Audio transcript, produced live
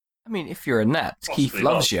I mean, if you're inept, Keith Possibly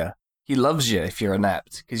loves not. you. He loves you if you're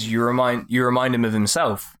inept because you remind him of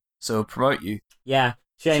himself. So he'll promote you. Yeah,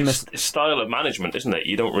 Seamus. It's style of management, isn't it?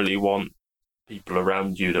 You don't really want people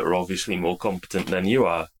around you that are obviously more competent than you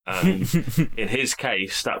are. And in his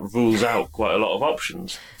case, that rules out quite a lot of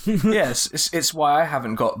options. Yes, it's why I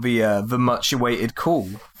haven't got the much awaited call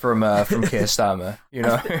from Keir Starmer. You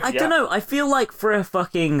know, I don't know. I feel like for a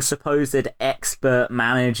fucking supposed expert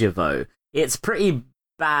manager, though, it's pretty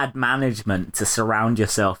bad management to surround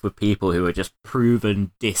yourself with people who are just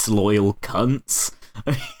proven disloyal cunts.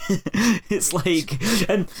 It's like,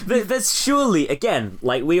 and there's surely, again,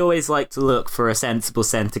 like we always like to look for a sensible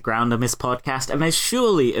centre ground on this podcast, and there's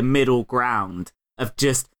surely a middle ground of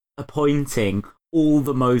just appointing all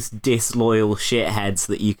the most disloyal shitheads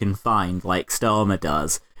that you can find, like Starmer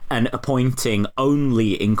does, and appointing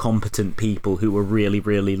only incompetent people who are really,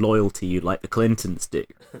 really loyal to you, like the Clintons do.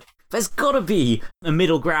 There's gotta be a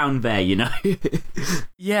middle ground there, you know?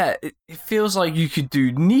 yeah, it feels like you could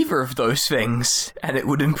do neither of those things and it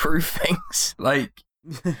would improve things. Like,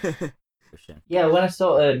 yeah, when I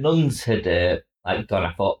saw Nuns had gone,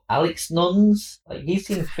 I thought Alex Nuns, like he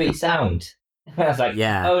seems pretty sound. I was like,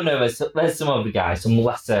 yeah. Oh no, there's some other guy, some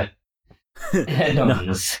lesser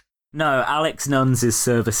nuns. No, Alex Nuns'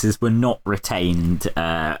 services were not retained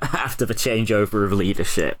after the changeover of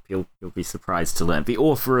leadership. You'll be surprised to learn. The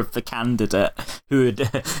author of The Candidate, who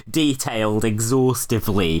had detailed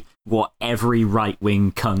exhaustively what every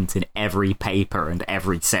right-wing cunt in every paper and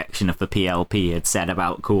every section of the PLP had said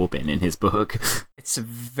about Corbyn in his book. It's a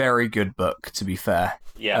very good book, to be fair.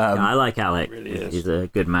 Yeah, I like Alex. Really is. He's a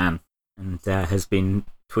good man and has been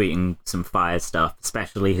tweeting some fire stuff,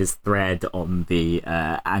 especially his thread on the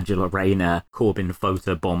Angela Rayner Corbyn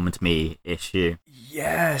photobombed me issue.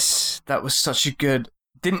 Yes, that was such a good...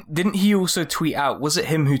 Didn't he also tweet out, was it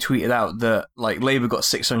him who tweeted out that like Labour got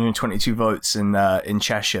 622 votes in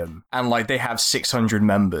Chesham and like they have 600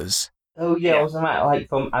 members? Oh yeah, wasn't that like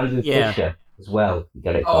from Andrew Fisher as well? You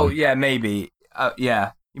got it. Oh yeah, maybe.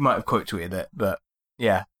 Yeah, you might have quote tweeted it, but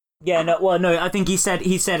yeah. Yeah, no, I think he said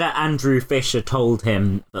that Andrew Fisher told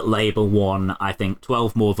him that Labour won, I think,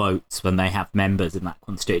 12 more votes when they have members in that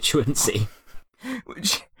constituency.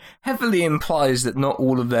 Which heavily implies that not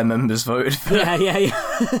all of their members voted for Yeah.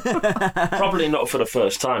 Probably not for the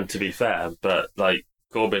first time, to be fair, but like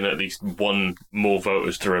Corbyn at least won more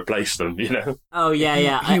voters to replace them, you know? Oh,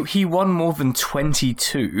 yeah. He won more than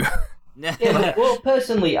 22. Yeah, well,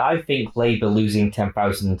 personally, I think Labour losing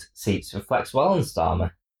 10,000 seats reflects well on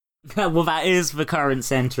Starmer. Well, that is the current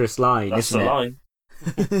centrist line, That's isn't the it? line.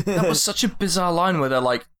 That was such a bizarre line where they're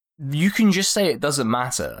like, you can just say it doesn't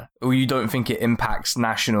matter, or you don't think it impacts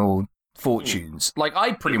national fortunes. Like,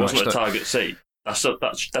 I pretty It much wasn't a don't, target seat.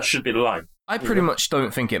 That should be the line. I pretty much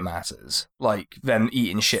don't think it matters. Like, them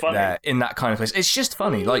eating shit Funny. there in that kind of place. It's just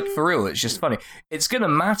funny. Like, for real, it's just funny. It's going to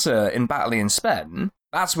matter in Batley and Spen.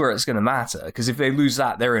 That's where it's going to matter, because if they lose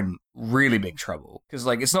that, they're in really big trouble. Because,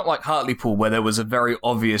 like, it's not like Hartlepool, where there was a very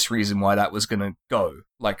obvious reason why that was going to go.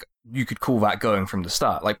 Like, you could call that going from the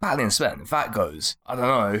start. Like, Batley and Spen, if that goes, I don't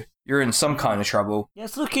know, you're in some kind of trouble. Yeah,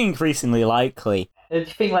 it's looking increaseingly likely. Do you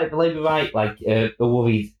think like the Labour right, like are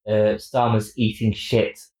worried Starmer's eating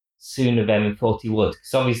shit sooner than thought he would?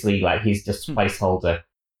 Because obviously, like he's just a placeholder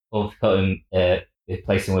of putting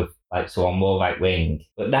replacing with like someone more right wing.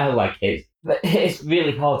 But now, like it's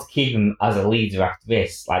really hard to keep him as a leader after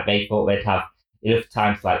this. Like they thought they'd have enough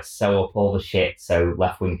time to like sew up all the shit so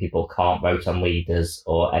left wing people can't vote on leaders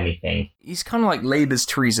or anything. He's kind of like Labour's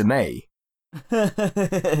Theresa May.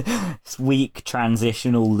 This weak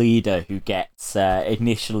transitional leader who gets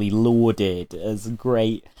initially lauded as a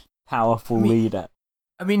great, powerful leader.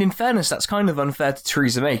 I mean, in fairness, that's kind of unfair to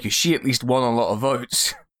Theresa May, because she at least won a lot of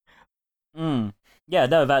votes. Yeah,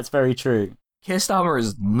 no, that's very true. Keir Starmer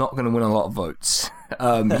is not going to win a lot of votes.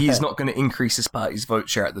 He's not going to increase his party's vote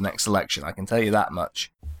share at the next election, I can tell you that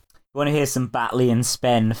much. You want to hear some Batley and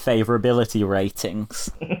Spen favourability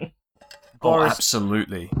ratings?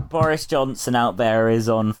 Absolutely. Boris Johnson out there is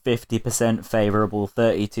on 50% favourable,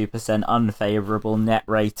 32% unfavourable, net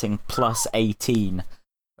rating plus 18.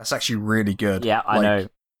 That's actually really good. Yeah, I know.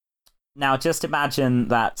 Now, just imagine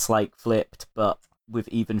that's like flipped, but with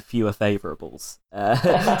even fewer favourables. So,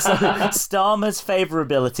 Starmer's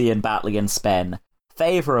favourability in Batley and Spen,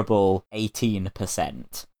 favourable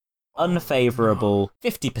 18%. Unfavourable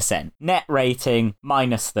 50%. Net rating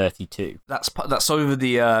minus 32. That's over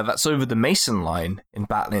the Mason line in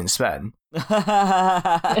Batley and Spen.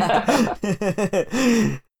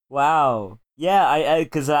 Wow. Yeah,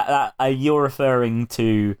 because you're referring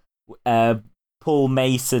to Paul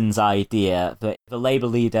Mason's idea that the Labour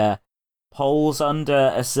leader polls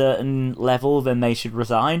under a certain level, then they should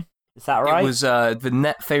resign. Is that right? It was the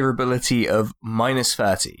net favorability of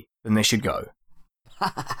 -30, then they should go.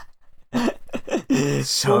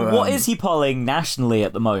 So, well, what is he polling nationally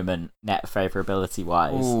at the moment, net favorability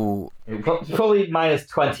wise? Ooh, Probably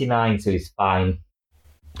 -29, so he's fine.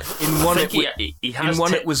 in one, I it, think w- he has in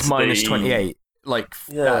one it was tipped the- -28. Like,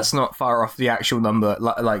 Yeah. that's not far off the actual number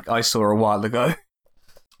like I saw a while ago.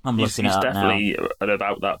 I'm He's looking it up now. definitely at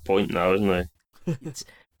about that point now, isn't he?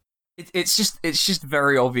 It's just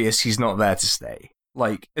very obvious he's not there to stay.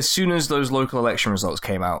 Like, as soon as those local election results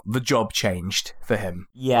came out, the job changed for him.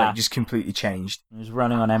 Yeah, Like, just completely changed. he was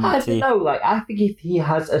running on I don't MT. know. Like, I think if he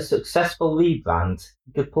has a successful rebrand,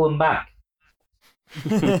 you could pull him back.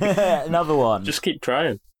 Another one. Just keep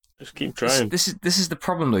trying. Just keep trying. This is the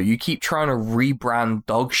problem though. You keep trying to rebrand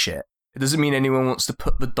dog shit. It doesn't mean anyone wants to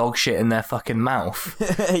put the dog shit in their fucking mouth.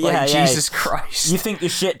 yeah. Jesus Christ. You think your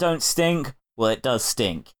shit don't stink? Well, it does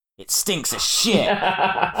stink. It stinks of shit.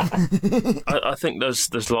 I think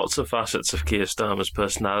there's lots of facets of Keir Starmer's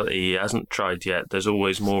personality he hasn't tried yet. There's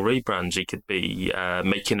always more rebrands. He could be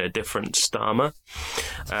making a different Starmer.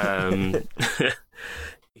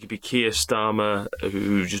 He could be Keir Starmer,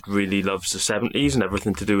 who just really loves the 70s and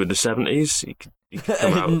everything to do with the 70s. He could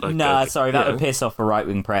come out like Nah, a, sorry, that you would know. piss off the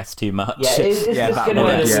right-wing press too much. Yeah, it's Yeah, just that going to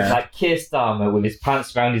would, end up with yeah. like Keir Starmer with his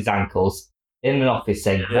pants around his ankles in an office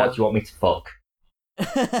saying, Yeah. "What do you want me to fuck?"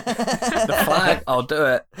 The flag, I'll do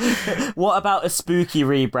it. What about a spooky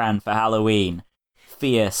rebrand for Halloween?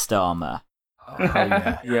 Fear Starmer. Oh,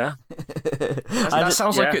 yeah. Yeah.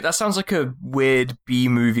 That sounds like a weird B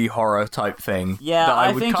movie horror type thing. Yeah, that I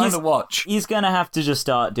I would think kind he's- of watch. He's going to have to just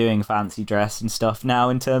start doing fancy dress and stuff now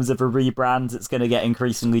in terms of a rebrand. It's going to get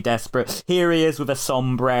increasingly desperate. Here he is with a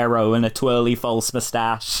sombrero and a twirly false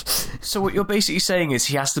moustache. So what you're basically saying is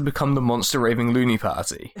he has to become the monster raving loony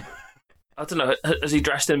party. I don't know. Has he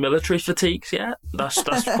dressed in military fatigues yet? That's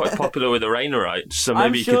quite popular with the Rainerites, so maybe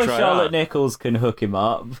I'm he sure could try Charlotte that. Nichols can hook him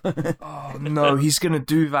up. Oh no, he's gonna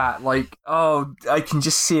do that. Like, oh, I can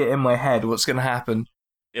just see it in my head. What's gonna happen?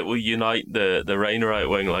 It will unite the Rainerite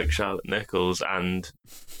wing like Charlotte Nichols and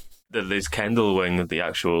the Liz Kendall wing of the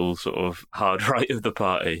actual sort of hard right of the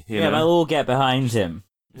party. You Yeah, know? they'll all get behind him.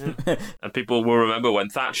 And people will remember when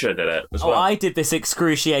Thatcher did it as Oh, well. I did this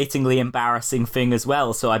excruciatingly embarrassing thing as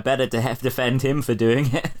well, so I better defend him for doing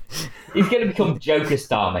it. He's going to become Joker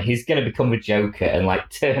Starmer. He's going to become a Joker and like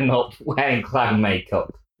turn up wearing clown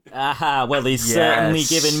makeup. Aha, well, he's Yes. certainly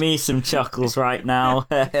giving me some chuckles right now.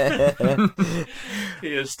 Keir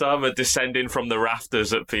Starmer descending from the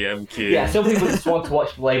rafters at PMQ. Yeah, some people just want to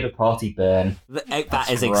watch the Labour Party burn. That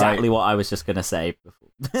is exactly what I was just going to say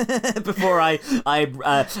before I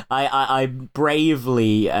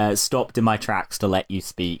bravely stopped in my tracks to let you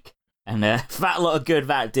speak. And that lot of good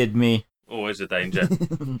that did me. Always a danger.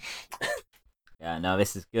 Yeah, no,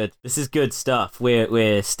 this is good. This is good stuff.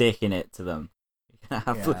 We're sticking it to them.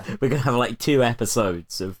 We're gonna have like 2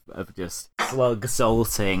 episodes of just slug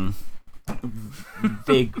salting,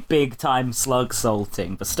 big time slug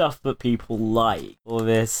salting, the stuff that people like. All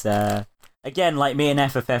this again, like me and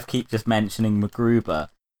FFF keep just mentioning MacGruber,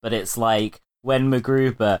 but it's like when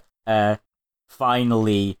MacGruber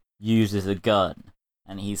finally uses a gun,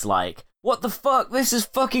 and he's like, "What the fuck? This is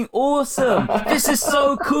fucking awesome! This is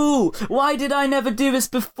so cool! Why did I never do this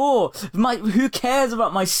before? Who cares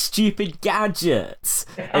about my stupid gadgets?"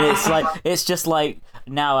 And it's just like,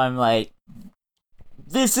 now I'm like,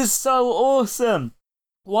 this is so awesome!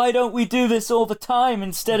 Why don't we do this all the time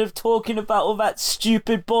instead of talking about all that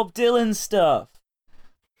stupid Bob Dylan stuff?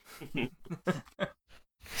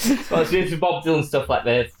 Well, it's with Bob Dylan stuff like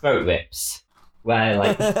the throat rips, where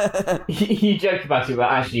like you joke about it, but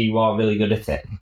actually you are really good at it.